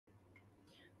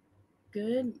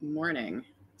Good morning.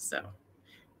 So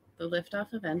the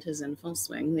liftoff event is in full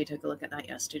swing. We took a look at that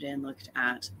yesterday and looked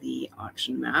at the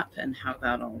auction map and how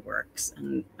that all works.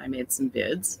 And I made some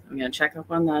bids. I'm going to check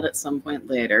up on that at some point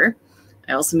later.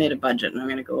 I also made a budget, and I'm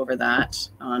going to go over that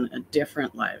on a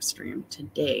different live stream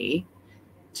today.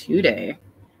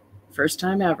 First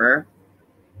time ever,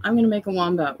 I'm going to make a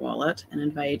Wombat Wallet and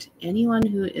invite anyone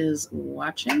who is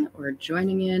watching or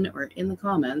joining in or in the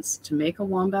comments to make a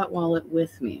Wombat Wallet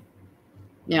with me.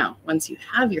 Now, once you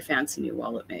have your fancy new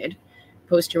wallet made,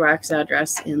 post your wax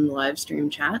address in the live stream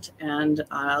chat, and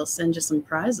I'll send you some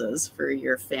prizes for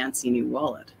your fancy new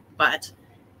wallet. But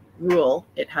rule,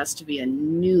 it has to be a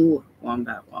new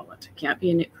Wombat Wallet. It can't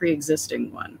be a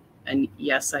pre-existing one. And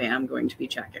yes, I am going to be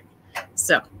checking.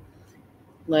 So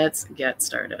let's get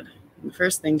started. The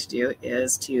first thing to do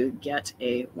is to get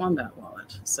a Wombat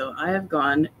Wallet. So I have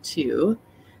gone to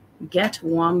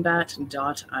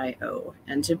getwombat.io.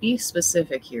 And to be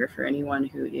specific here for anyone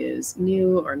who is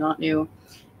new or not new,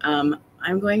 I'm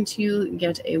going to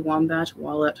get a Wombat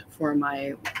Wallet for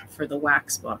the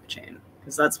Wax blockchain,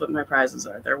 because that's what my prizes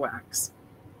are. They're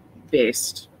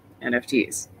Wax-based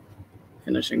NFTs.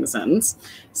 Finishing the sentence.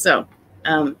 So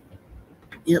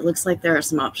it looks like there are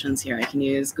some options here. I can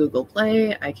use Google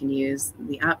Play, I can use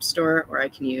the App Store, or I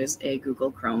can use a Google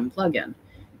Chrome plugin.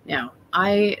 Now,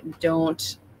 I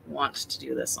don't want to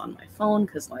do this on my phone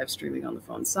because live streaming on the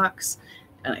phone sucks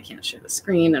and I can't share the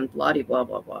screen and blah blah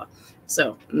blah blah.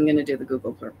 So I'm going to do the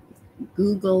Google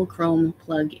Chrome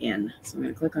plug-in. So I'm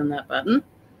going to click on that button,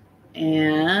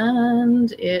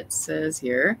 and it says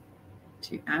here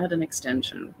to add an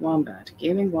extension, Wombat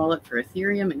gaming wallet for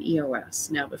Ethereum and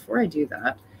EOS. Now, before I do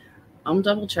that, I'm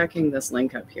double checking this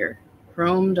link up here,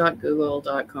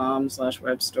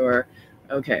 chrome.google.com/webstore.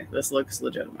 Okay, this looks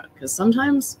legitimate, because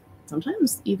sometimes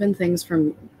even things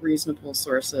from reasonable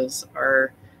sources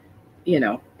are,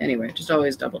 anyway, just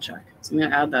always double check. So I'm going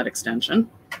to add that extension.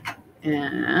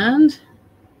 And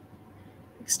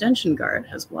Extension Guard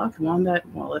has blocked Wombat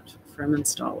Wallet from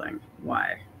installing.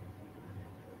 Why?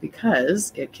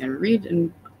 Because it can read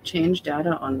and change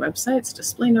data on websites,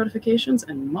 display notifications,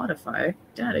 and modify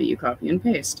data you copy and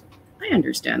paste. I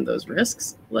understand those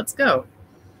risks. Let's go.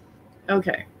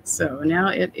 Okay, so now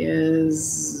it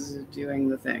is doing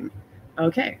the thing.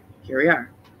 Okay, here we are.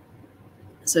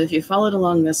 So if you followed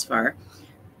along this far,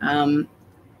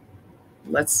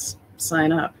 let's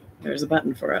sign up. There's a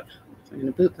button for it. So I'm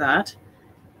going to boop that.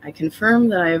 I confirm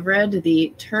that I have read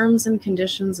the terms and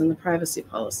conditions in the privacy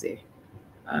policy.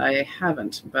 I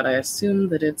haven't, but I assume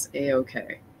that it's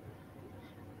A-okay.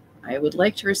 I would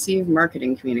like to receive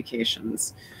marketing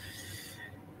communications.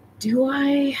 Do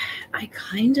I? I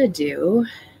kind of do.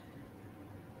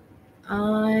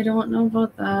 I don't know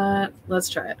about that. Let's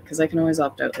try it, because I can always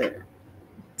opt out later.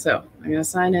 So I'm going to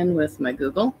sign in with my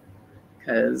Google,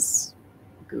 because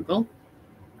Google.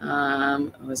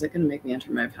 Is it going to make me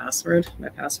enter my password? My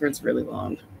password's really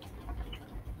long.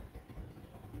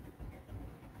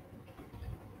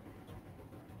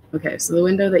 Okay, so the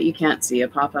window that you can't see, a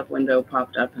pop-up window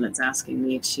popped up, and it's asking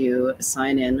me to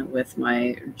sign in with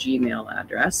my Gmail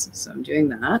address. So I'm doing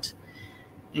that.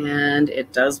 And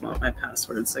it does want my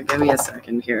password, so give me a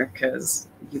second here, because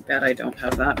you bet I don't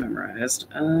have that memorized.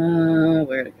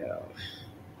 Where to go?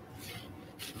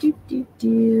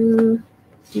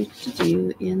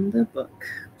 In the book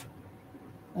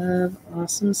of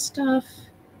awesome stuff.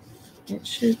 It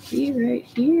should be right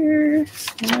here.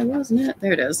 Why wasn't it?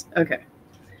 There it is. Okay.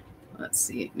 Let's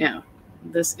see. Now,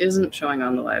 this isn't showing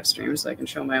on the live stream, so I can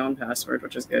show my own password,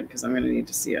 which is good because I'm going to need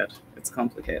to see it. It's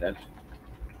complicated.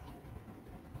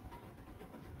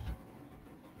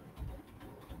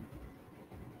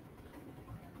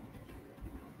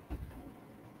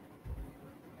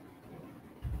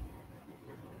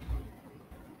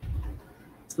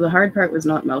 So the hard part was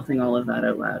not mouthing all of that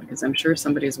out loud, because I'm sure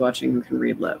somebody's watching who can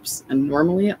read lips. And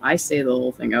normally I say the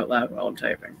whole thing out loud while I'm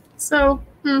typing. So,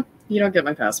 you don't get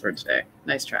my password today.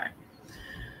 Nice try.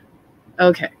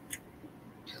 Okay.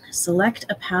 Select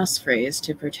a passphrase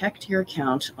to protect your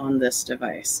account on this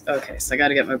device. Okay, so I got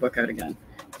to get my book out again,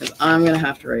 because I'm going to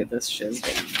have to write this shiz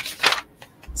down.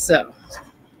 So,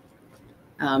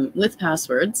 with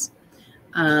passwords,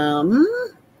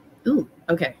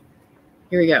 okay,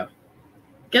 here we go.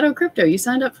 Ghetto Crypto, you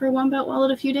signed up for a Wombat Wallet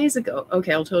a few days ago.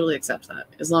 Okay, I'll totally accept that,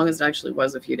 as long as it actually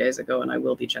was a few days ago, and I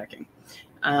will be checking.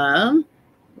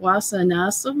 Wasa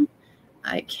Nasum,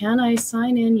 can I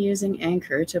sign in using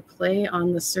Anchor to play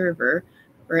on the server,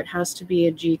 or it has to be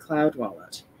a G Cloud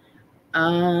wallet?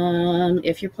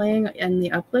 If you're playing in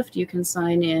the Uplift, you can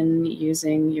sign in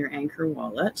using your Anchor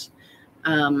wallet.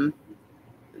 The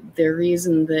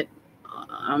reason that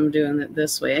I'm doing it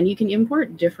this way. And you can import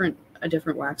a different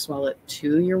wax wallet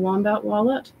to your Wombat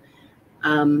wallet.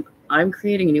 I'm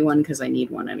creating a new one because I need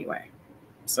one anyway.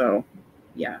 So,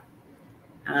 yeah.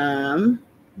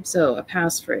 So a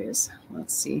passphrase.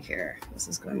 Let's see here. This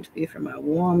is going to be for my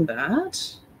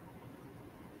Wombat.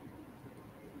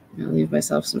 I'll leave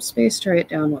myself some space to write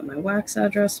down what my wax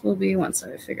address will be once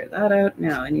I figure that out.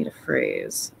 Now I need a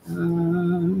phrase.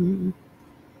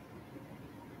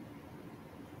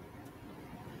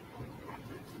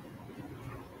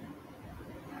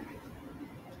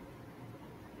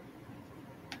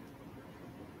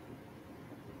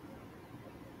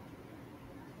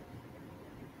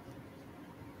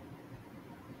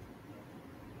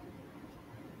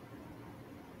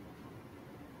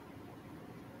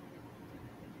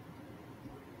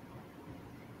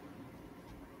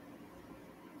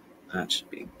 That should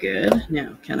be good.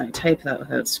 Now, can I type that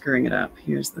without screwing it up?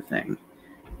 Here's the thing.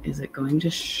 Is it going to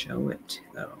show it,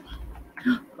 though?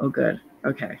 Oh, good.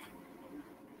 Okay.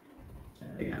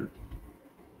 Again.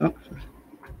 Oh.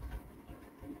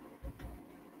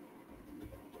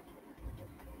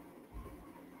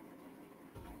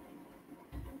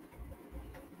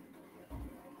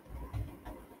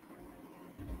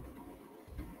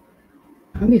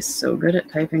 I'm going to be so good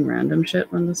at typing random shit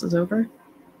when this is over.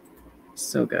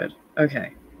 So good.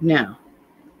 Okay, now,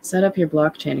 set up your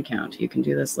blockchain account. You can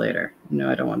do this later.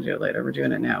 No, I don't want to do it later. We're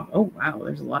doing it now. Oh, wow,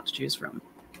 there's a lot to choose from.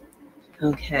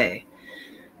 Okay.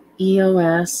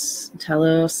 EOS,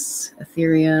 Telos,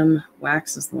 Ethereum,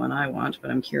 Wax is the one I want,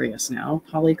 but I'm curious now.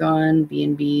 Polygon,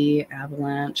 BNB,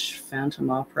 Avalanche, Phantom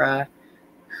Opera,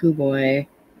 Huboy.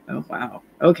 Oh, wow.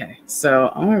 Okay,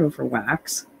 so I'm going to go for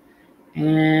Wax.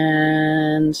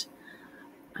 And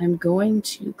I'm going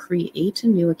to create a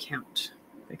new account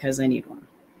because I need one.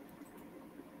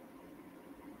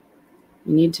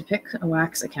 You need to pick a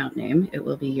Wax account name. It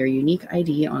will be your unique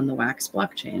ID on the Wax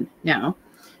blockchain. Now,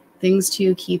 things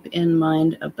to keep in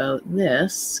mind about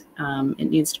this, it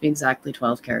needs to be exactly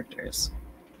 12 characters.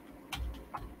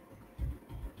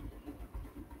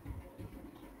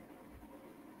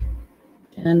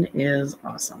 And is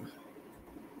awesome.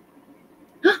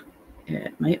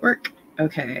 It might work.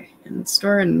 Okay, and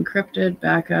store and encrypted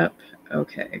backup.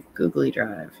 Okay, Googly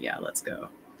Drive. Yeah, let's go.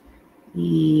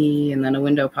 And then a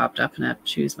window popped up and I have to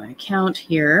choose my account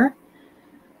here.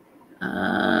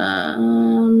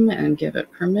 And give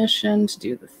it permission to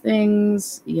do the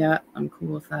things. Yeah, I'm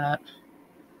cool with that.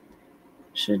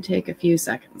 Should take a few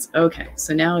seconds. Okay,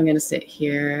 so now I'm going to sit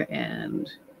here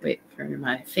and wait for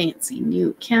my fancy new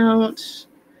account.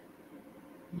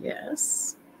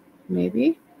 Yes,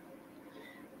 maybe.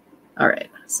 All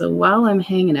right, so while I'm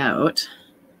hanging out,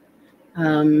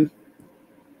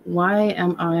 why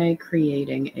am I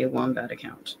creating a Wombat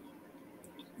account?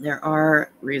 There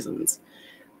are reasons.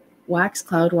 Wax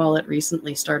Cloud Wallet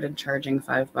recently started charging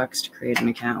 $5 to create an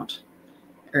account.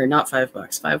 Or not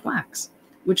 $5, 5 wax,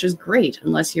 which is great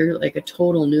unless you're like a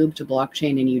total noob to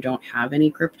blockchain and you don't have any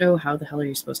crypto. How the hell are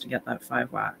you supposed to get that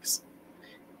 5 wax?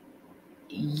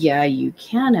 Yeah, you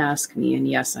can ask me, and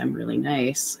yes, I'm really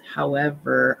nice.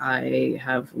 However, I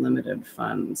have limited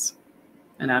funds.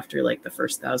 And after like the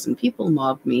first 1,000 people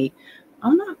mob me,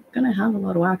 I'm not going to have a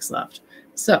lot of wax left.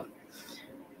 So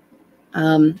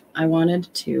I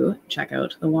wanted to check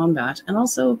out the Wombat, and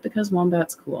also because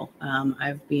Wombat's cool.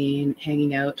 I've been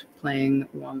hanging out playing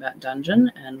Wombat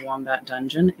Dungeon, and Wombat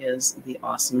Dungeon is the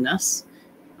awesomeness.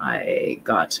 I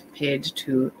earned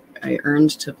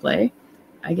to play,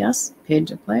 I guess, paid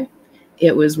to play.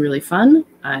 It was really fun.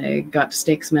 I got to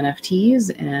stake some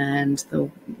NFTs, and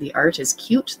the art is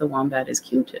cute. The Wombat is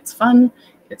cute. It's fun.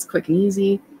 It's quick and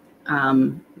easy.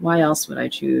 Why else would I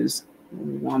choose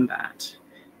Wombat?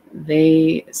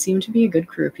 They seem to be a good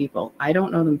crew of people. I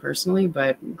don't know them personally,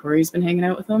 but Corey's been hanging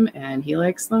out with them, and he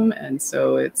likes them. And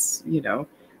so it's,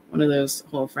 one of those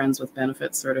whole friends with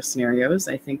benefits sort of scenarios.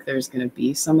 I think there's going to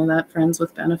be some of that friends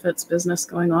with benefits business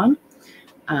going on.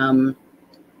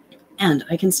 And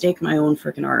I can stake my own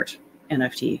freaking art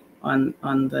NFT on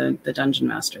the Dungeon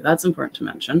Master. That's important to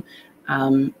mention.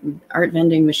 Art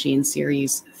Vending Machine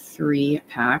Series 3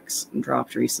 packs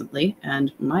dropped recently,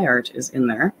 and my art is in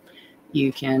there.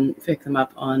 You can pick them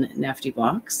up on Nifty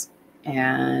Blocks,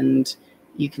 and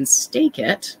you can stake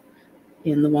it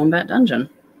in the Wombat Dungeon.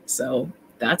 So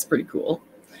that's pretty cool.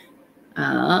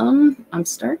 I'm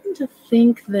starting to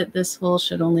think that this whole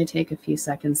should only take a few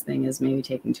seconds thing is maybe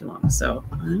taking too long. So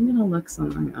I'm going to look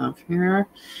something up here.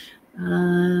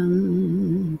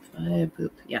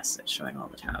 Yes, it's showing all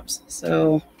the tabs.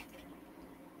 So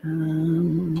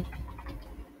I'm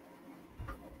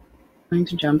going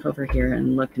to jump over here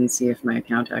and look and see if my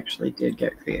account actually did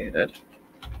get created.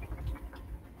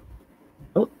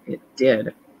 Oh, it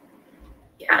did.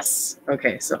 Yes.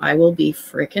 Okay, so I will be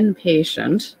frickin'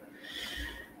 patient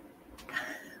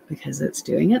because it's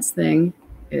doing its thing.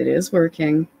 It is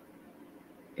working.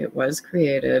 It was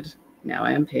created. Now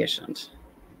I am patient.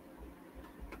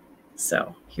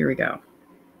 So here we go.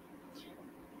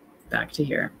 Back to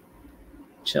here.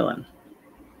 Chillin'.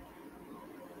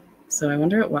 So I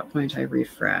wonder at what point I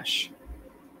refresh.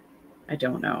 I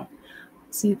don't know.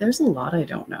 See, there's a lot I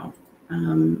don't know.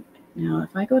 Now,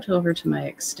 if I go over to my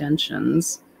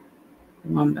extensions,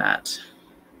 Wombat.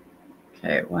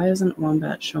 Okay, why isn't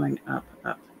Wombat showing up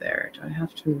there? Do I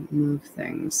have to move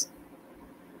things?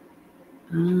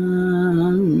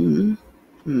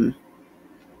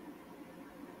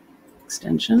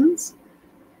 Extensions.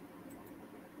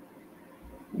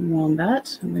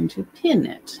 Wombat. I'm going to pin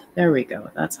it. There we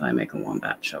go. That's how I make a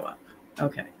Wombat show up.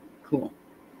 Okay, cool.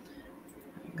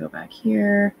 Go back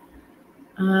here.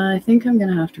 I think I'm going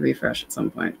to have to refresh at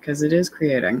some point because it is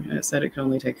creating, and it said it could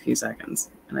only take a few seconds.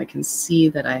 And I can see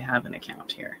that I have an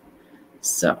account here.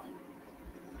 So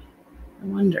I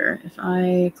wonder if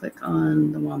I click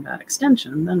on the Wombat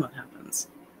extension, then what happens?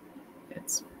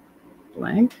 It's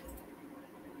blank.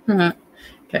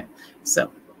 Okay,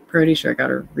 so pretty sure I got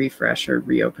to refresh or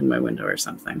reopen my window or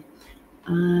something.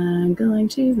 I'm going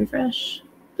to refresh.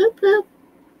 Boop, boop.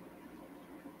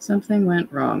 Something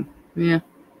went wrong. Yeah,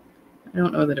 I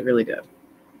don't know that it really did.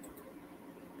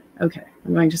 Okay,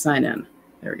 I'm going to sign in.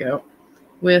 There we go.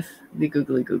 With the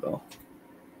Googly Google.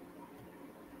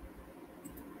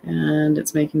 And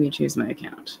it's making me choose my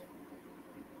account.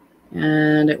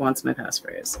 And it wants my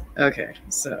passphrase. Okay,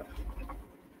 so.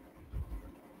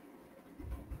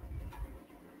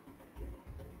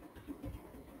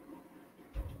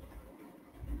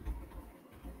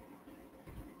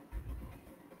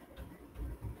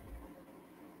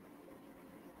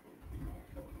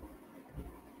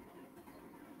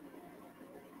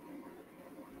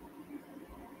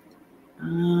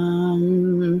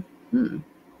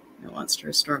 It wants to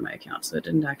restore my account, so it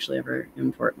didn't actually ever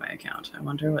import my account. I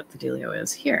wonder what the dealio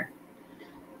is here.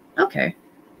 Okay,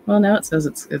 well now it says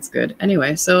it's good.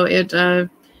 Anyway, so it that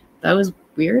was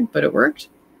weird, but it worked.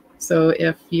 So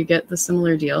if you get the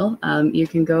similar deal, you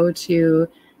can go to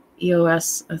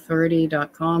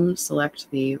eosauthority.com, select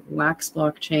the Wax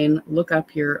blockchain, look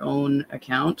up your own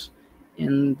account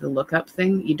in the lookup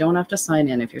thing. You don't have to sign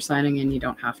in. If you're signing in, you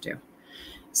don't have to.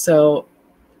 So,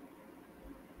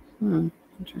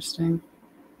 interesting.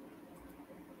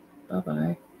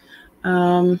 Bye-bye.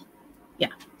 Yeah,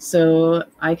 so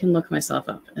I can look myself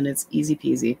up, and it's easy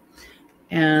peasy,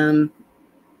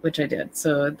 which I did.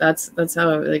 So that's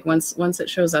how, like, once it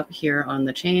shows up here on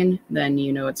the chain, then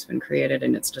you know it's been created,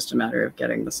 and it's just a matter of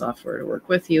getting the software to work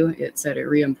with you. It said it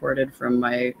re-imported from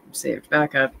my saved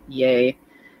backup. Yay.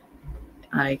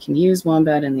 I can use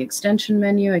Wombat in the extension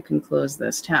menu. I can close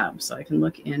this tab, so I can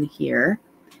look in here,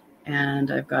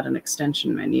 and I've got an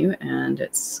extension menu, and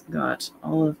it's got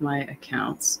all of my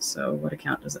accounts. So what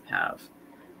account does it have?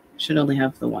 Should only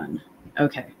have the one.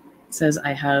 Okay. It says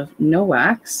I have no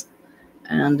wax,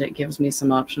 and it gives me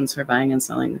some options for buying and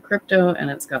selling the crypto, and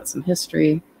it's got some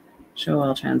history. Show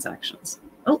all transactions.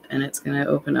 Oh, and it's going to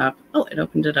open up. Oh, it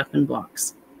opened it up in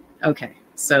blocks. Okay,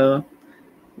 so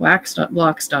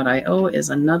wax.blocks.io is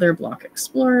another block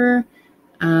explorer.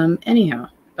 Anyhow,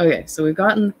 okay, so we've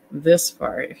gotten this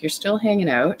far. If you're still hanging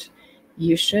out,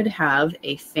 you should have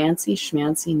a fancy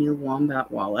schmancy new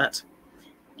Wombat wallet,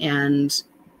 and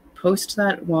post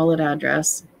that wallet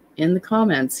address in the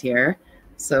comments here.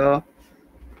 So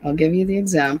I'll give you the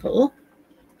example.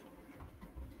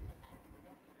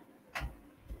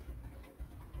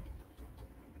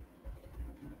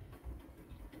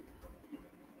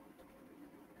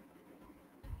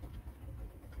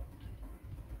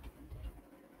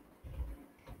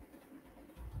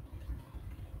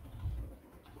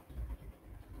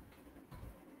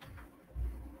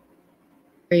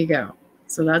 There you go.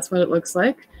 So that's what it looks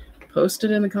like. Post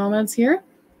it in the comments here,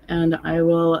 and I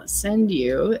will send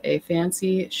you a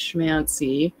fancy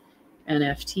schmancy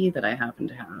NFT that I happen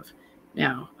to have.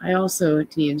 Now, I also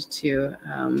need to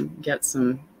get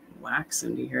some wax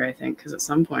into here, I think, because at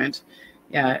some point,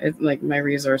 yeah, like my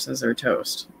resources are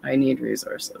toast. I need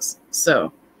resources.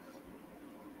 So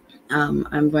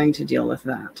I'm going to deal with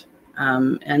that.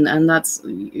 And that's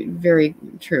very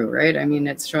true, right? I mean,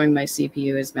 it's showing my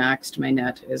CPU is maxed, my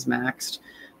net is maxed,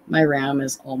 my RAM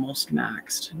is almost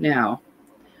maxed. Now,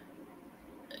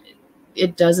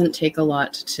 it doesn't take a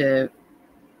lot to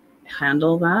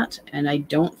handle that, and I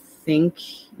don't think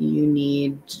you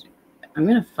need, I'm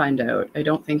going to find out. I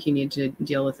don't think you need to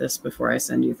deal with this before I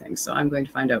send you things, so I'm going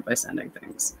to find out by sending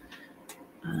things.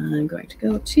 I'm going to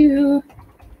go to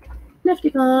Nifty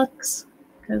bucks,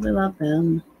 because I love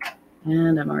them.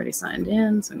 And I'm already signed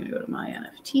in, so I'm going to go to my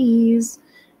NFTs.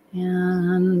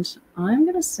 And I'm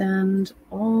going to send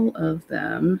all of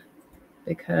them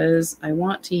because I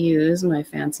want to use my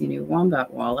fancy new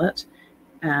Wombat Wallet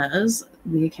as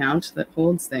the account that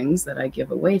holds things that I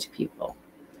give away to people.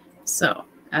 So,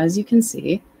 as you can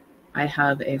see, I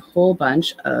have a whole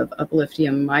bunch of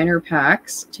Upliftium minor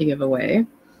packs to give away,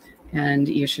 and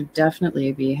you should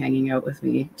definitely be hanging out with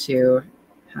me to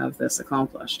have this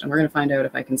accomplished. And we're going to find out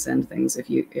if I can send things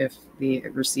if the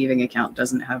receiving account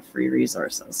doesn't have free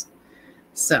resources.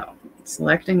 So,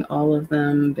 selecting all of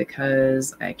them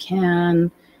because I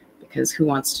can, because who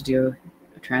wants to do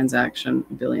a transaction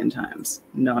a billion times?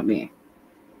 Not me.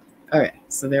 Okay,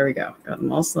 so there we go. Got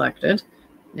them all selected.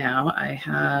 Now I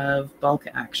have bulk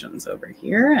actions over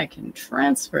here. I can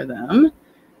transfer them.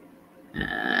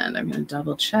 And I'm going to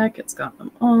double check. It's got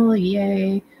them all.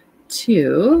 Yay.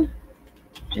 To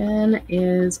Jen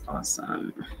is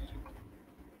awesome.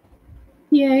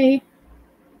 Yay.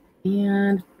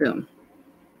 And boom.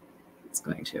 It's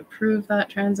going to approve that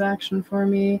transaction for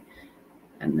me.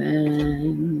 And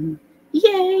then,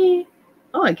 yay.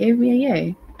 Oh, it gave me a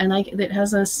yay. And it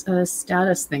has a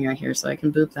status thing right here, so I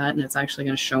can boop that, and it's actually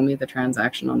going to show me the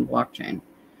transaction on the blockchain,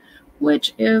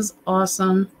 which is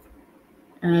awesome.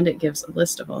 And it gives a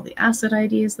list of all the asset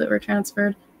IDs that were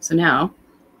transferred. So now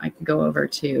I can go over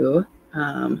to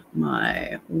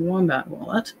my Wombat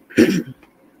Wallet.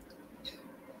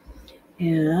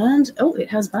 And, oh, it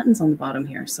has buttons on the bottom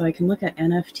here. So I can look at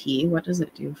NFT. What does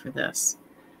it do for this?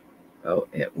 Oh,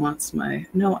 it wants my,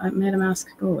 no, MetaMask,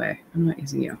 go away. I'm not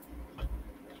using you. It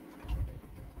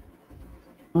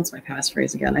wants my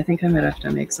passphrase again. I think I might have to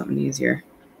make something easier.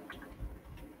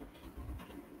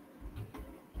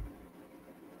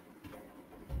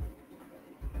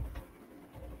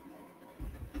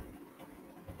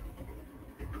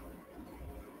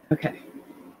 Okay.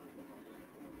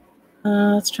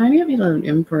 It's trying to get me to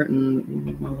import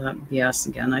and all that BS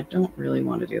again. I don't really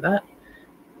want to do that.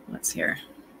 What's here?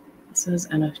 It says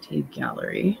NFT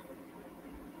gallery.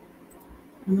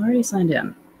 I'm already signed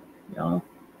in, y'all.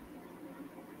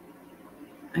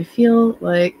 I feel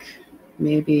like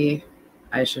maybe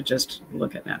I should just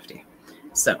look at NFT.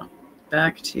 So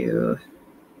back to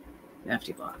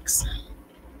NFT blocks.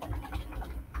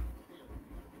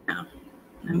 Now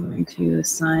I'm going to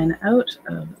sign out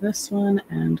of this one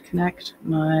and connect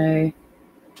my...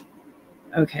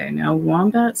 Okay, now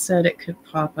Wombat said it could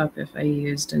pop up if I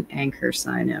used an anchor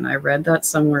sign-in. I read that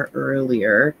somewhere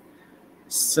earlier.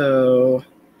 So,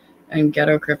 and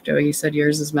Ghetto Crypto, you said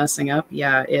yours is messing up?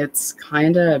 Yeah, it's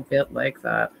kind of a bit like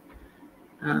that.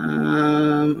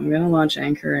 I'm going to launch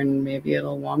Anchor and maybe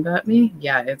it'll Wombat me.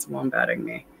 Yeah, it's Wombatting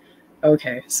me.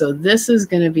 Okay, so this is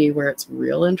going to be where it's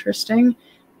real interesting.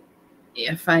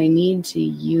 If I need to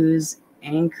use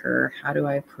Anchor, how do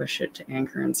I push it to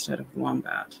Anchor instead of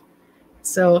Wombat?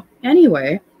 So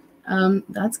anyway,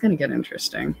 that's going to get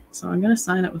interesting. So I'm going to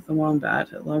sign up with the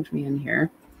Wombat. It logged me in here.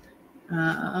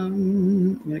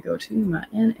 I'm going to go to my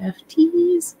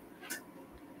NFTs.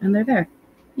 And they're there.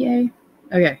 Yay.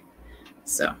 Okay.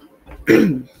 So I'm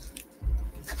going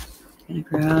to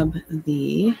grab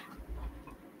the...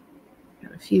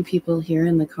 Got a few people here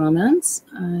in the comments.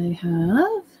 I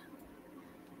have...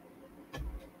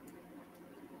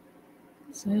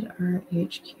 ZRHQU.lab.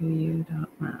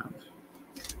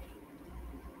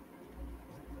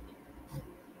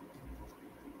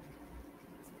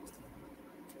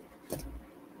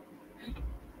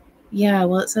 Yeah,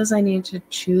 well, it says I need to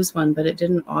choose one, but it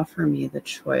didn't offer me the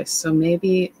choice. So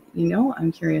maybe, you know,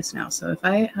 I'm curious now. So if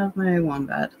I have my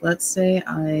Wombat, let's say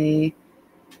how do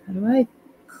I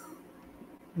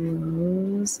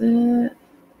close it?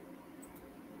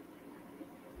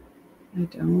 I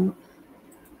don't.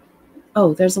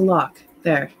 Oh, there's a lock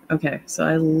there. Okay, so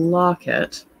I lock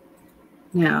it.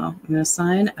 Now I'm going to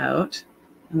sign out.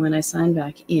 And when I sign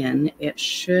back in, it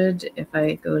should, if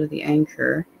I go to the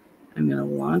Anchor, I'm going to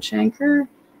launch Anchor.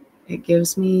 It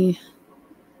gives me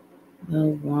the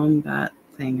Wombat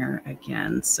thinger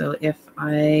again. So if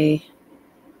I,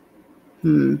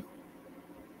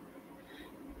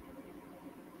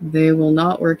 they will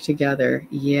not work together.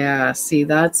 Yeah, see,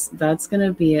 that's going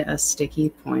to be a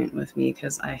sticky point with me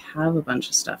because I have a bunch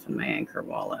of stuff in my Anchor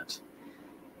wallet.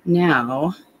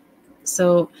 Now,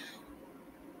 so,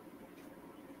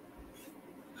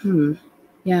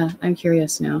 yeah, I'm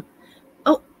curious now.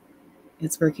 Oh,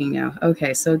 it's working now.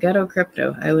 Okay, so Ghetto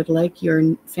Crypto, I would like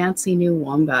your fancy new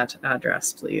Wombat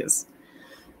address, please.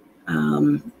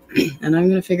 And I'm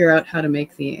going to figure out how to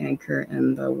make the anchor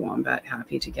and the wombat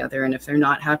happy together. And if they're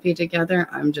not happy together,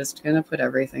 I'm just going to put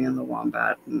everything in the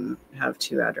wombat and have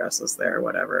 2 addresses there,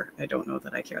 whatever. I don't know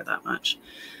that I care that much.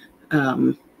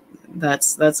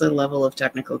 That's a level of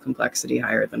technical complexity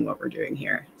higher than what we're doing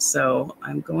here. So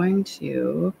I'm going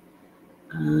to,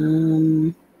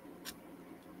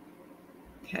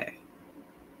 okay.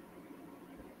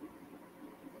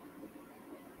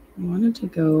 I wanted to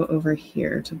go over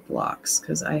here to blocks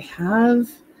because I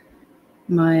have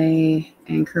my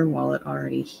anchor wallet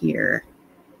already here.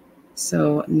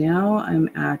 So now I'm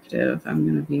active. I'm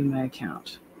going to view my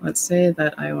account. Let's say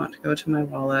that I want to go to my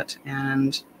wallet,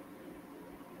 and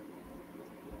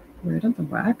where did the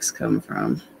wax come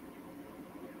from?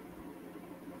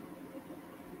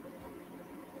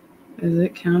 Is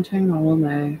it counting all of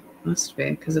my? Must be,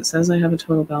 because it says I have a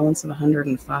total balance of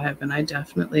 105, and I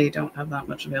definitely don't have that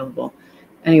much available.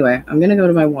 Anyway, I'm going to go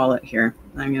to my wallet here.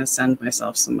 I'm going to send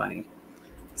myself some money.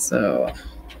 So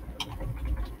I'm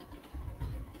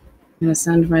going to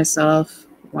send myself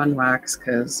 1 wax,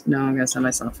 because no, I'm going to send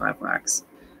myself 5 wax.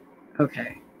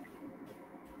 Okay.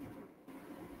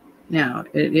 Now,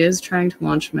 it is trying to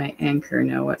launch my anchor.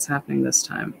 Now, what's happening this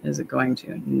time? Is it going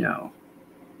to? No.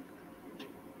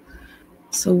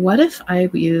 So what if I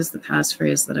use the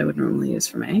passphrase that I would normally use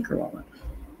for my anchor wallet?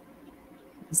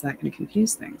 Is that going to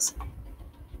confuse things?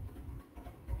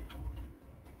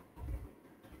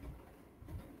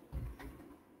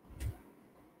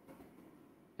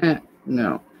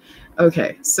 No.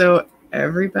 Okay, so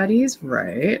everybody's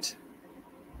right.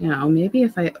 Now, maybe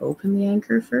if I open the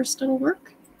anchor first, it'll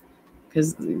work.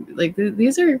 Because like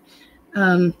these are,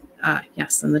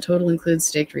 yes, and the total includes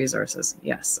staked resources.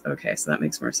 Yes, okay, so that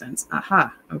makes more sense.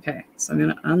 Aha, okay, so I'm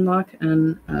going to unlock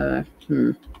and,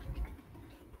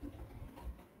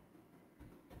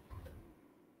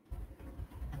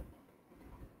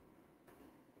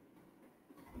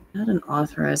 Add an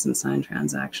authorize and sign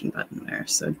transaction button there.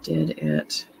 So did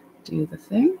it do the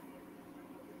thing?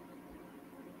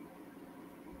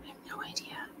 I have no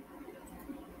idea.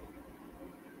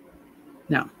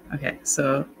 No. Okay,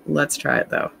 so let's try it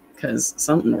though, because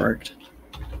something worked.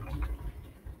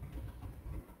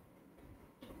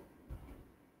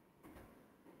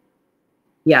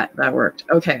 Yeah, that worked.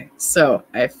 Okay, so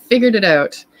I figured it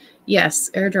out. Yes,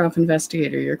 airdrop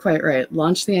investigator, you're quite right.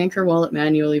 Launch the anchor wallet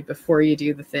manually before you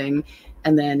do the thing,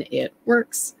 and then it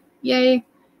works. Yay.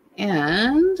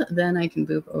 And then I can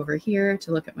boop over here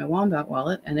to look at my Wombat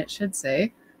wallet, and it should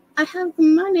say, I have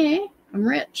money. I'm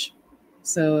rich.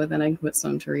 So then I can put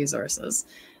some to resources.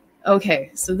 Okay,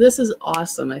 so this is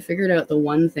awesome. I figured out the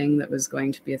one thing that was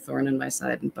going to be a thorn in my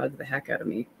side and bug the heck out of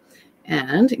me.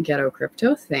 And Ghetto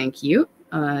Crypto, thank you.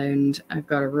 And I've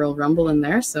got a real rumble in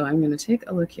there, so I'm going to take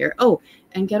a look here. Oh,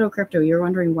 and Ghetto Crypto, you're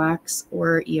wondering Wax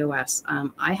or EOS.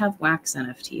 I have Wax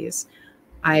NFTs.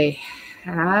 I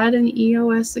had an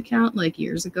EOS account like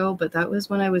years ago, but that was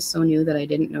when I was so new that I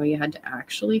didn't know you had to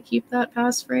actually keep that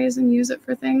passphrase and use it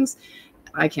for things.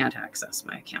 I can't access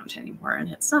my account anymore, and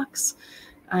it sucks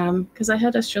because I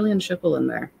had a shillion shipple in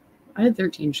there. I had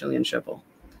 13 shillion shipple.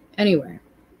 Anyway,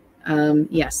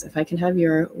 yes, if I can have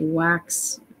your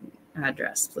Wax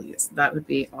address, please, that would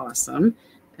be awesome.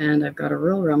 And I've got a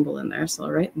real rumble in there, so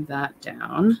I'll write that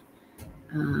down.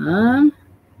 And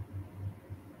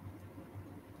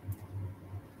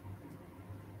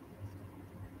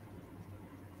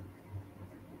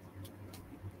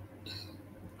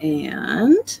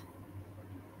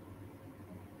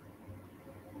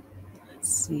let's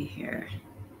see here.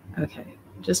 Okay,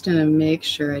 just gonna make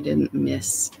sure I didn't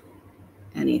miss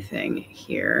anything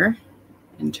here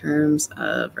in terms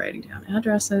of writing down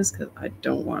addresses, because I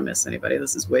don't want to miss anybody.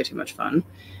 This is way too much fun.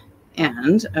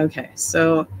 And okay,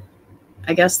 so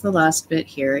I guess the last bit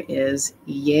here is,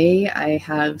 yay, I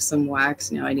have some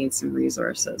wax. Now I need some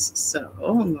resources. So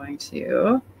I'm going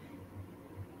to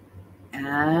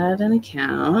add an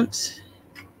account.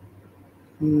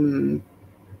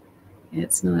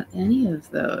 It's not any of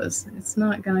those. It's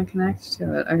not going to connect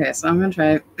to it. Okay, so I'm going to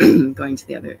try going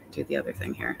to do the other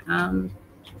thing here.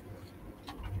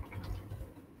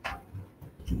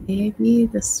 Maybe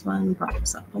this one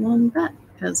pops up along that,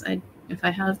 because if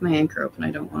I have my anchor open,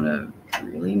 I don't want to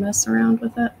really mess around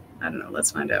with it. I don't know.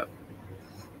 Let's find out.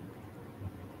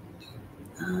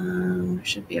 There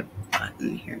should be a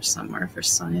button here somewhere for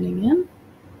signing in.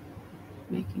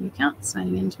 Making account,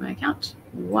 signing into my account,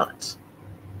 wallet.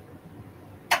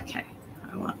 Okay,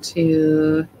 I want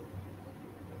to,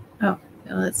 oh,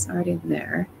 well, it's already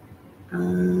there.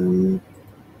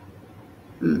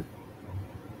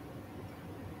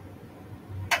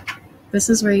 This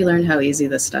is where you learn how easy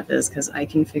this stuff is, because I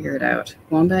can figure it out.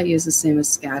 Wombat uses same as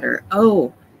scatter.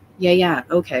 Oh, yeah,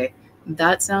 okay.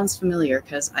 That sounds familiar,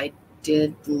 because I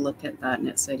did look at that and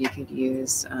it said you could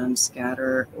use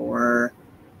scatter or,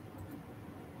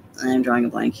 I'm drawing a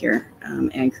blank here,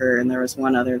 anchor, and there was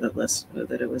one other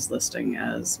that it was listing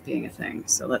as being a thing.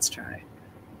 So let's try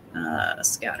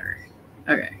scatter.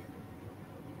 Okay.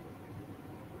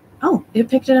 Oh, it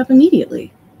picked it up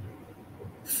immediately.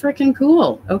 Freaking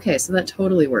cool. Okay, so that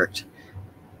totally worked.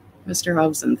 Mr.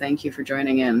 Hobson, thank you for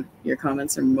joining in. Your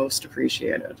comments are most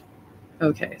appreciated.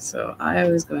 Okay, so I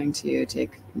was going to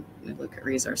take a look at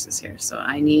resources here. So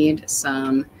I need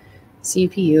some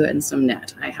CPU and some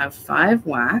net. I have 5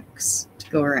 wax to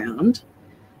go around,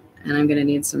 and I'm going to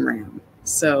need some RAM.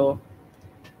 So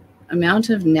amount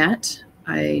of net,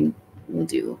 I will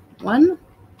do 1.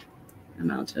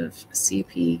 Amount of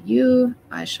CPU,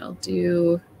 I shall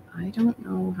do, I don't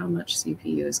know how much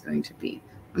CPU is going to be.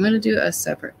 I'm going to do a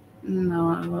separate,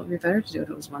 no, it would be better to do it if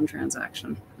it was one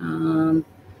transaction.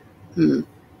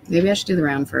 Maybe I should do the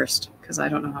RAM first, because I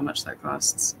don't know how much that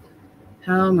costs.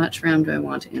 How much RAM do I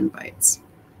want in bytes?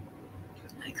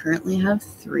 I currently have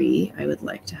 3. I would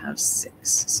like to have 6.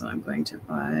 So I'm going to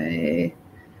buy,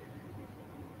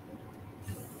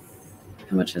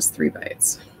 how much is 3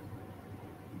 bytes?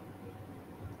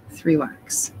 3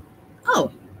 wax.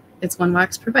 Oh, it's 1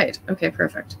 wax per byte. Okay,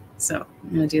 perfect. So I'm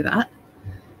going to do that.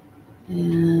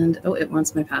 And, oh, it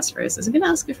wants my passphrase. Is it going to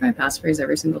ask me for my passphrase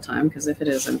every single time? Because if it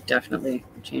is, I'm definitely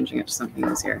changing it to something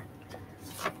easier.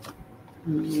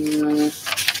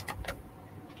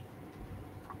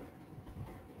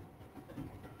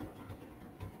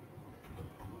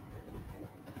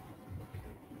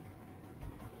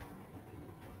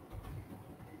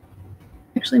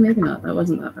 Actually, maybe not. That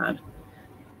wasn't that bad.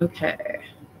 Okay.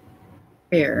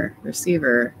 Pair,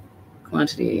 receiver,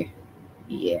 quantity.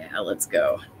 Yeah, let's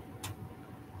go.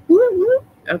 Woo, woo.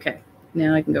 Okay,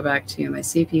 now I can go back to my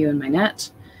CPU and my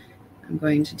net. I'm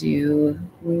going to do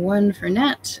 1 for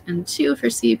net and 2 for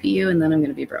CPU, and then I'm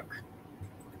going to be broke.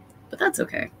 But that's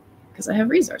okay, because I have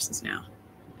resources now.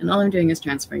 And all I'm doing is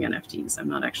transferring NFTs. I'm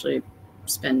not actually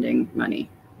spending money.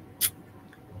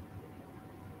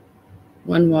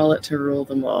 1 wallet to rule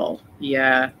them all.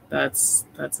 Yeah, that's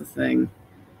a thing.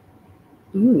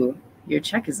 Ooh, your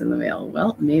check is in the mail.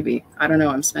 Well, maybe. I don't know.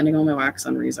 I'm spending all my wax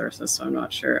on resources, so I'm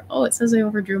not sure. Oh, it says I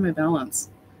overdrew my balance.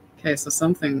 Okay, so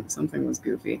something was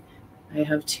goofy. I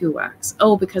have 2 wax.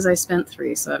 Oh, because I spent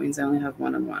 3, so that means I only have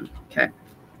 1 and 1. Okay,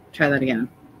 try that again.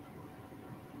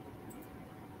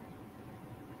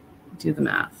 Do the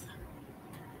math.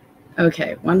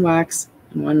 Okay, 1 wax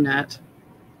and 1 net.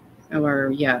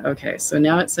 Or, yeah, okay. So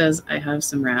now it says I have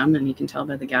some RAM, and you can tell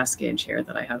by the gas gauge here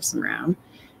that I have some RAM.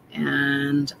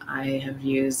 And I have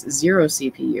used 0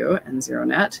 CPU and 0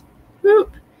 net.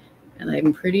 Whoop! And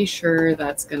I'm pretty sure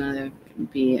that's going to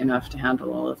be enough to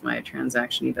handle all of my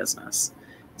transaction-y business.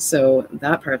 So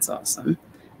that part's awesome.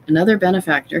 Another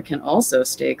benefactor can also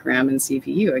stake RAM and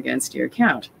CPU against your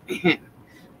account.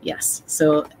 Yes.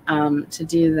 So to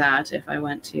do that, if I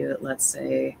went to, let's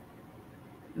say,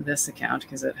 this account,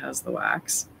 because it has the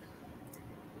wax,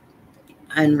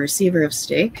 and receiver of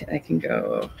stake, I can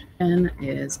go, N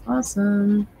is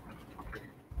awesome.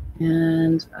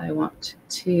 And I want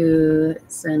to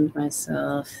send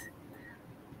myself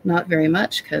not very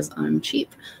much because I'm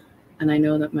cheap. And I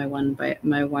know that my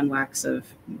one wax of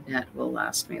net will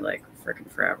last me like freaking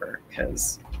forever,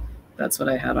 because that's what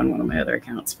I had on one of my other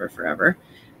accounts for forever.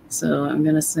 So I'm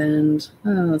going to send,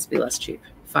 let's be less cheap,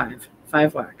 5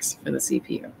 wax for the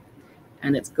CPU.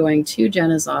 And it's going to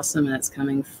Jen is awesome, and it's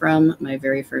coming from my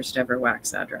very first ever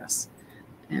wax address.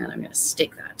 And I'm going to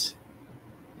stake that.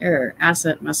 Error.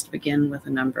 Asset must begin with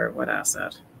a number. What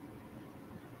asset?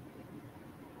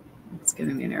 It's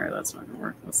giving me an error. That's not going to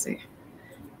work. Let's see.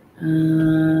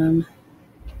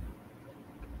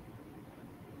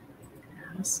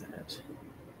 Asset.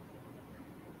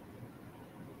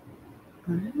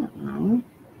 I don't know.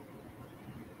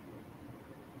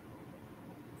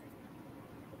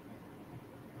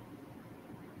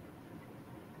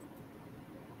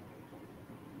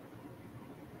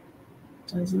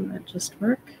 Doesn't it just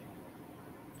work?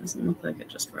 Doesn't look like it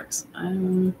just works.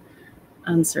 I'm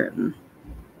uncertain.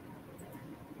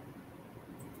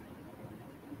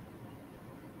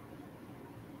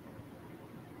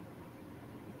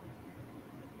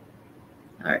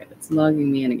 All right, it's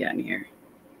logging me in again here.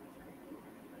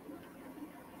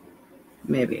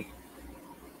 Maybe.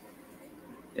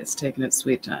 It's taking its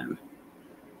sweet time.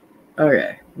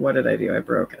 Okay, what did I do? I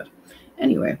broke it.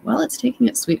 Anyway, while it's taking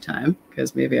its sweet time,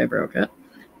 because maybe I broke it,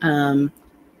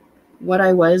 what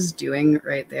I was doing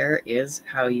right there is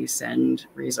how you send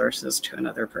resources to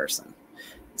another person.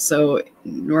 So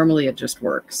normally it just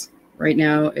works. Right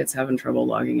now it's having trouble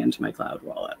logging into my cloud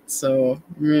wallet. So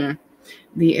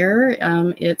the error,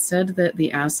 it said that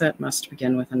the asset must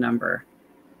begin with a number.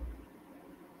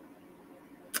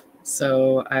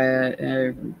 So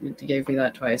it gave me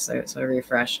that twice. So I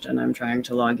refreshed and I'm trying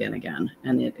to log in again.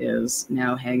 And it is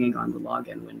now hanging on the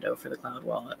login window for the cloud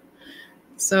wallet.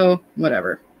 So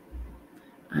whatever.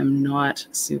 I'm not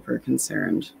super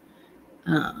concerned.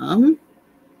 Oh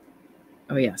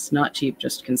yes, not cheap,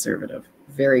 just conservative.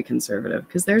 Very conservative.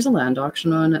 Because there's a land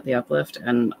auction on at the Uplift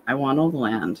and I want all the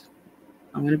land.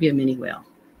 I'm going to be a mini whale.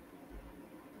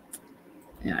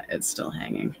 Yeah, it's still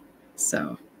hanging.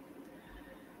 So,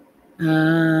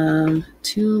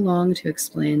 too long to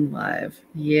explain live.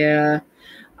 Yeah,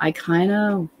 I kind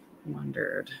of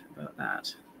wondered about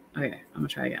that. Okay, I'm going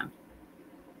to try again.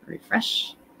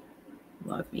 Refresh.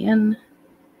 Log me in.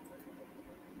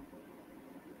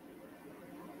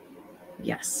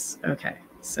 Yes, okay.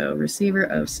 So receiver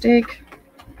of stake.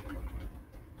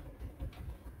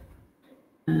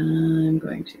 I'm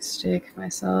going to stake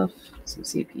myself some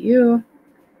CPU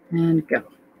and go.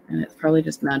 And it's probably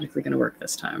just magically going to work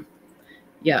this time.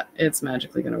 Yeah, it's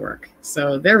magically going to work.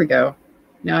 So there we go.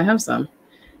 Now I have some.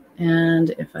 And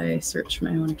if I search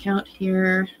my own account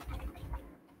here,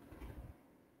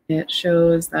 it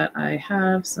shows that I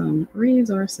have some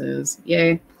resources.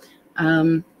 Yay.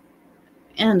 And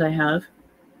I have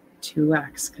 2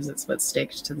 wax because it's what's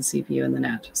staked to the CPU and the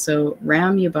net. So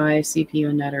RAM you buy, CPU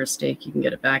and net are stake. You can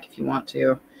get it back if you want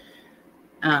to.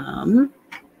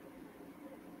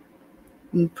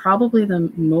 Probably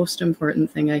the most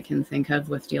important thing I can think of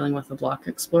with dealing with the Block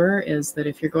Explorer is that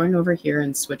if you're going over here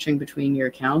and switching between your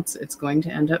accounts, it's going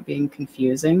to end up being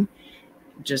confusing.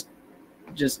 Just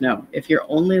know, if you're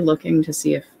only looking to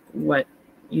see if what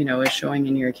is showing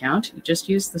in your account, you just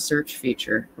use the search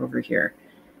feature over here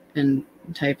and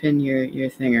type in your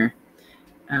thinger,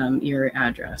 your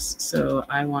address. So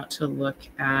I want to look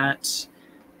at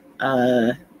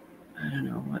I don't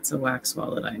know, what's a wax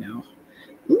wallet I know.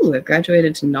 Ooh, I've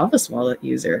graduated to novice wallet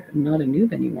user. I'm not a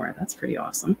noob anymore. That's pretty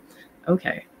awesome.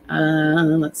 Okay,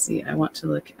 let's see. I want to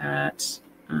look at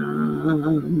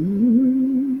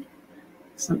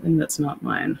something that's not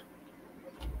mine.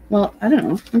 Well, I don't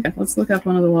know. Okay, let's look up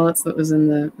one of the wallets that was in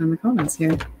the comments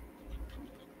here.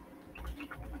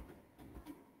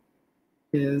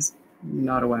 Is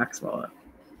not a wax wallet.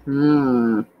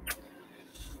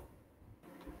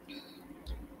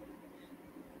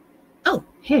 Oh,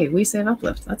 hey, We Save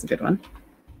Uplift. That's a good one.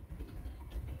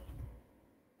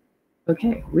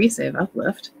 Okay, We Save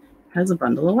Uplift has a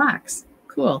bundle of wax.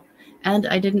 Cool. And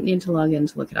I didn't need to log in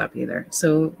to look it up either.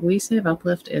 So We Save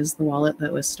Uplift is the wallet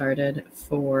that was started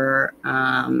for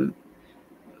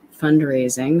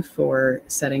fundraising for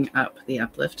setting up the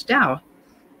Uplift DAO.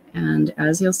 And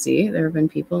as you'll see, there have been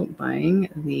people buying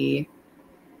the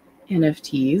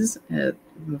NFTs have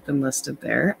been listed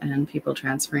there and people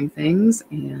transferring things,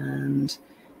 and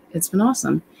it's been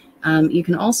awesome. You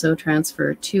can also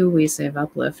transfer to We Save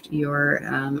Uplift your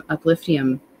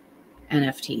Upliftium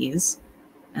NFTs,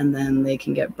 and then they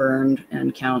can get burned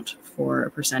and count for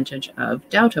a percentage of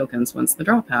DAO tokens once the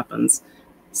drop happens.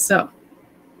 So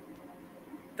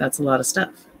that's a lot of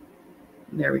stuff.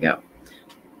 There we go.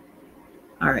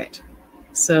 All right.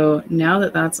 So now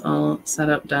that that's all set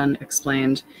up, done,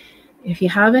 explained, if you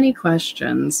have any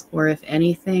questions or if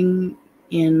anything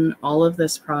in all of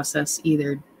this process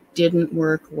either didn't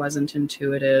work, wasn't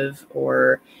intuitive,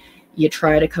 or you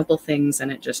tried a couple things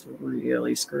and it just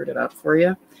really screwed it up for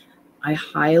you, I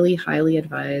highly, highly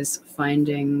advise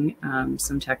finding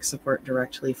some tech support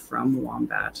directly from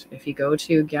Wombat. If you go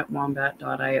to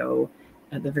getwombat.io,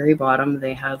 at the very bottom,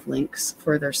 they have links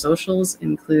for their socials,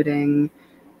 including,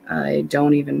 I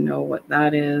don't even know what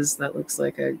that is. That looks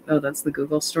like that's the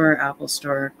Google Store, Apple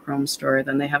Store, Chrome Store.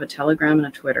 Then they have a Telegram and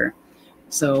a Twitter.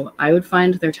 So I would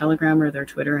find their Telegram or their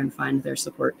Twitter and find their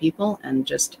support people and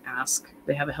just ask.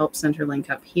 They have a help center link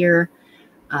up here.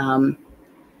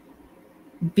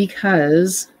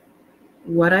 Because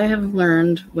what I have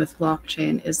learned with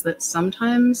blockchain is that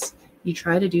sometimes you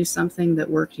try to do something that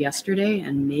worked yesterday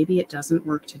and maybe it doesn't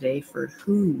work today for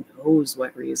who knows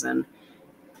what reason.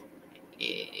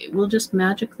 It will just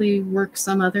magically work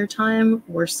some other time,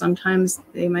 or sometimes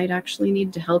they might actually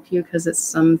need to help you because it's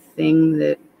something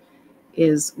that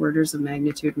is orders of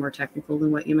magnitude more technical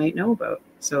than what you might know about.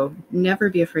 So never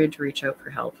be afraid to reach out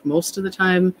for help. Most of the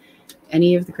time,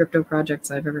 any of the crypto projects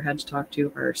I've ever had to talk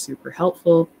to are super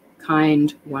helpful,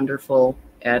 kind, wonderful,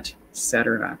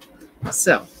 etc.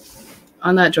 So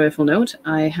on that joyful note,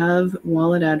 I have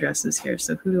wallet addresses here.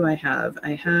 So who do I have?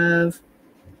 I have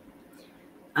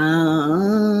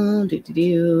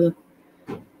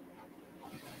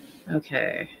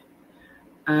okay.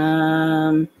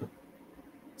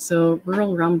 So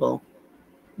Rural Rumble,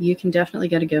 you can definitely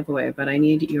get a giveaway, but I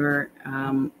need your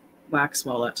Wax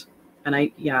wallet. And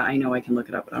I know I can look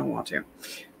it up, but I don't want to.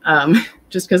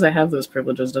 Just because I have those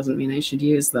privileges doesn't mean I should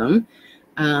use them.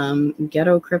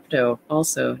 Ghetto Crypto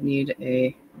also need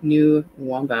a new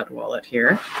Wombat wallet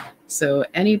here. So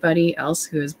anybody else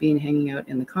who has been hanging out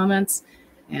in the comments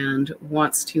and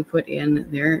wants to put in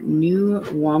their new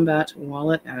Wombat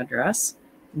wallet address,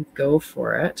 go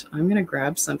for it. I'm going to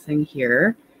grab something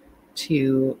here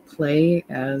to play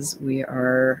as we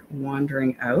are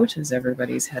wandering out, as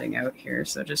everybody's heading out here.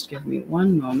 So just give me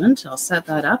one moment. I'll set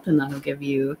that up, and that'll give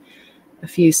you a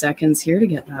few seconds here to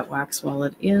get that Wax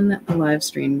wallet in the live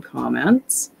stream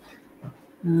comments.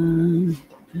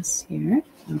 This here.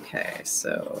 Okay,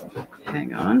 so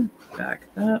hang on. Back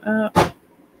that up.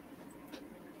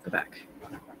 Go back.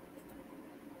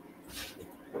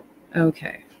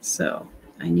 Okay, so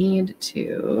I need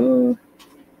to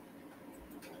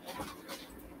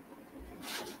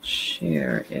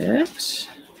share it.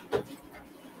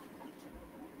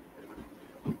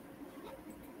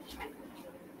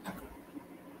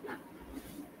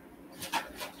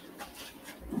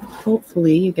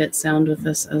 Hopefully you get sound with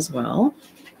this as well.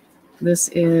 This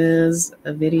is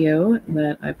a video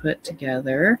that I put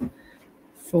together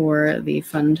for the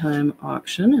Fun Time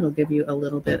auction. It'll give you a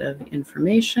little bit of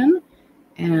information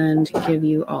and give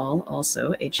you all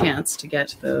also a chance to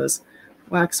get those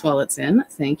Wax wallets in.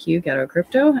 Thank you, Ghetto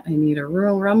Crypto. I need a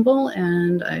Rural Rumble,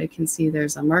 and I can see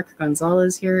there's a Mark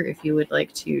Gonzalez here if you would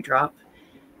like to drop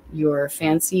your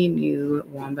fancy new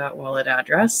Wombat wallet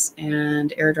address,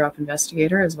 and Airdrop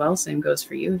Investigator as well. Same goes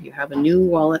for you. If you have a new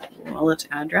wallet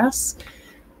address,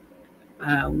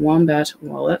 Wombat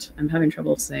Wallet. I'm having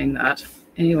trouble saying that.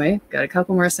 Anyway, got a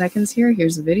couple more seconds here.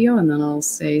 Here's the video, and then I'll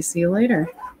say see you later.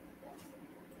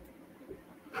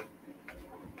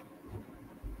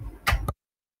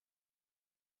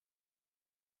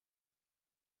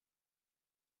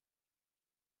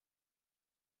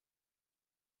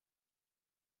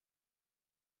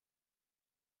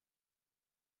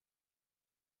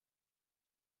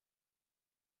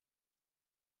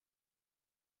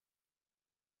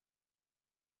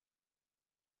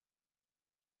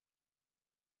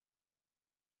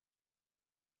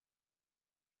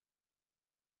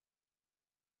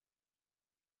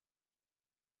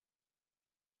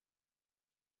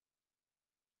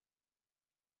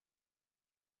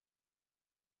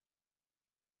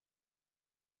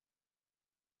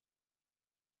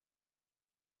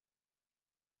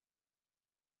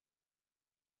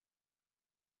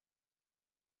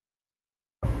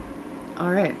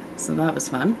 All right, so that was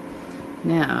fun.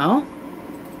 Now,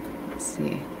 let's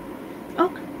see.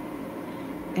 Oh,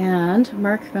 and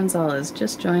Mark Gonzalez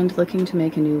just joined looking to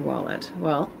make a new wallet.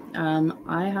 Well,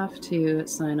 I have to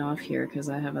sign off here because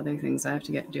I have other things I have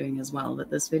to get doing as well,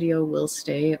 but this video will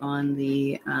stay on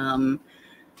the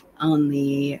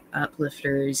Uplifters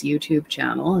YouTube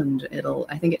channel, and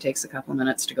I think it takes a couple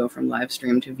minutes to go from live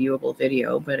stream to viewable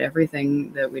video, but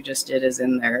everything that we just did is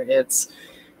in there.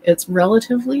 It's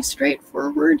relatively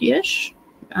straightforward-ish.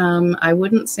 I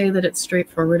wouldn't say that it's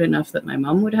straightforward enough that my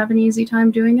mom would have an easy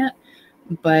time doing it,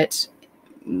 but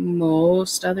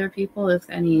most other people with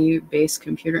any base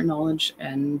computer knowledge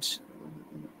and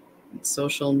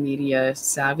social media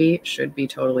savvy should be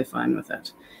totally fine with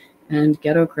it. And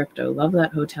Ghetto Crypto, love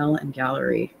that hotel and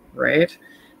gallery, right?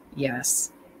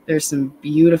 Yes. There's some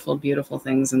beautiful, beautiful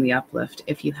things in the Uplift.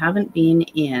 If you haven't been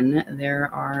in,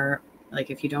 there are, like,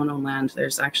 if you don't own land,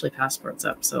 there's actually passports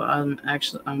up. So I'm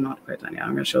not quite done yet.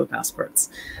 I'm going to show the passports.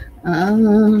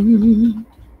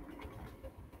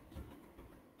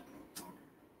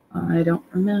 I don't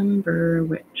remember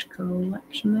which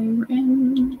collection they were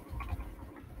in.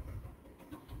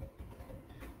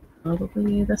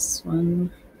 Probably this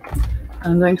one.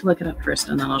 I'm going to look it up first,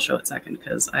 and then I'll show it second,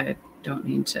 because I don't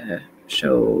need to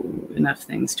show enough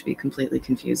things to be completely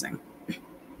confusing.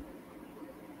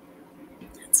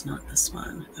 It's not this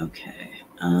one. Okay.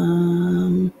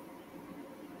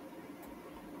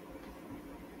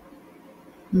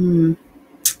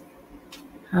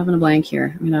 Having a blank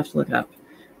here. I'm going to have to look it up,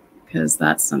 because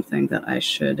that's something that I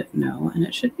should know, and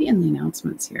it should be in the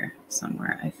announcements here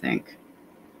somewhere, I think.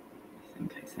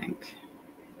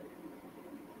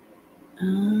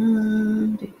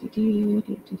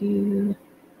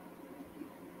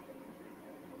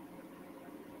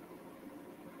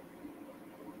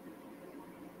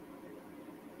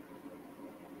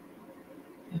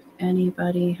 If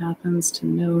anybody happens to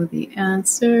know the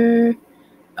answer.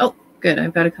 Oh, good.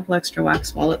 I've got a couple extra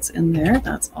wax wallets in there.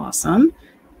 That's awesome.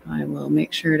 I will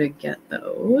make sure to get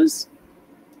those.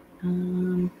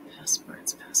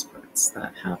 Passports.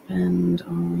 That happened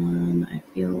on, I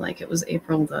feel like it was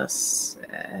April the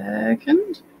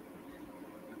 2nd.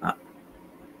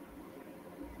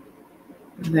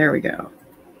 There we go.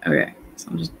 Okay,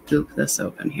 so I'll just boop this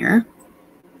open here.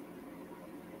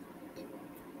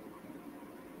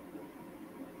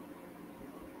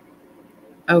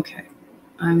 Okay,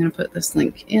 I'm going to put this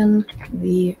link in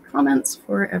the comments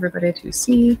for everybody to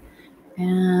see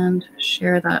and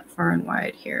share that far and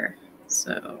wide here.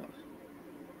 So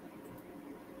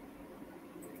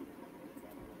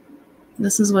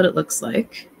this is what it looks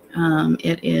like.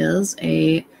 It is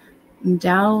a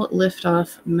DAO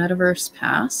Liftoff Metaverse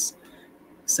Pass.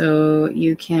 So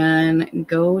you can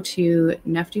go to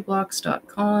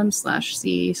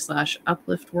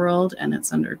neftyblocks.com/c/Uplift World, and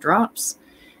it's under drops,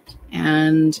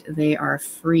 and they are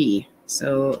free.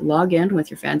 So log in with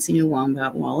your fancy new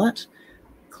Wombat wallet,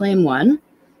 claim one,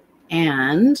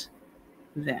 and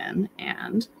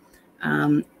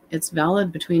it's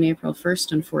valid between April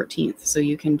 1st and 14th. So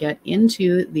you can get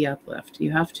into the Uplift.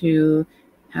 You have to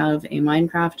have a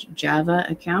Minecraft Java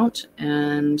account,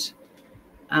 and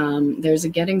there's a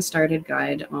getting started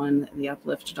guide on the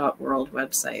uplift.world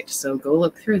website. So go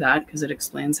look through that because it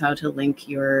explains how to link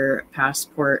your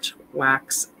Passport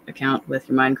Wax account with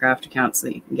your Minecraft account so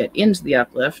that you can get into the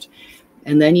Uplift.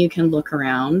 And then you can look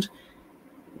around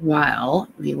while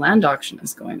the land auction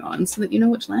is going on so that you know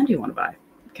which land you want to buy,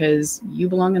 because you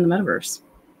belong in the metaverse.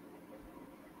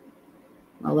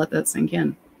 I'll let that sink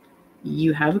in.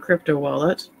 You have a crypto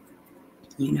wallet.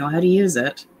 You know how to use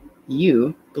it.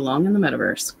 You belong in the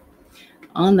metaverse.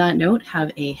 On that note,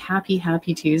 have a happy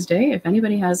Tuesday. If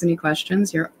anybody has any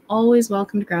questions, you're always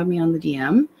welcome to grab me on the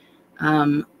DM.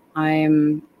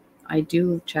 I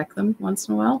do check them once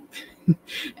in a while.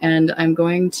 And I'm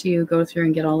going to go through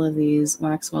and get all of these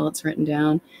wax wallets written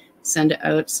down, send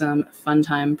out some fun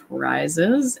time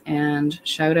prizes, and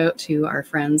shout out to our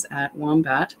friends at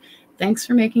Wombat. Thanks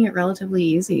for making it relatively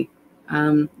easy.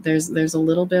 There's a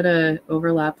little bit of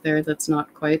overlap there that's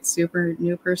not quite super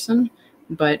new person,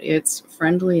 but it's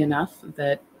friendly enough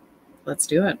that let's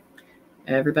do it.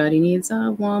 Everybody needs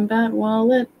a Wombat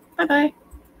wallet. Bye-bye.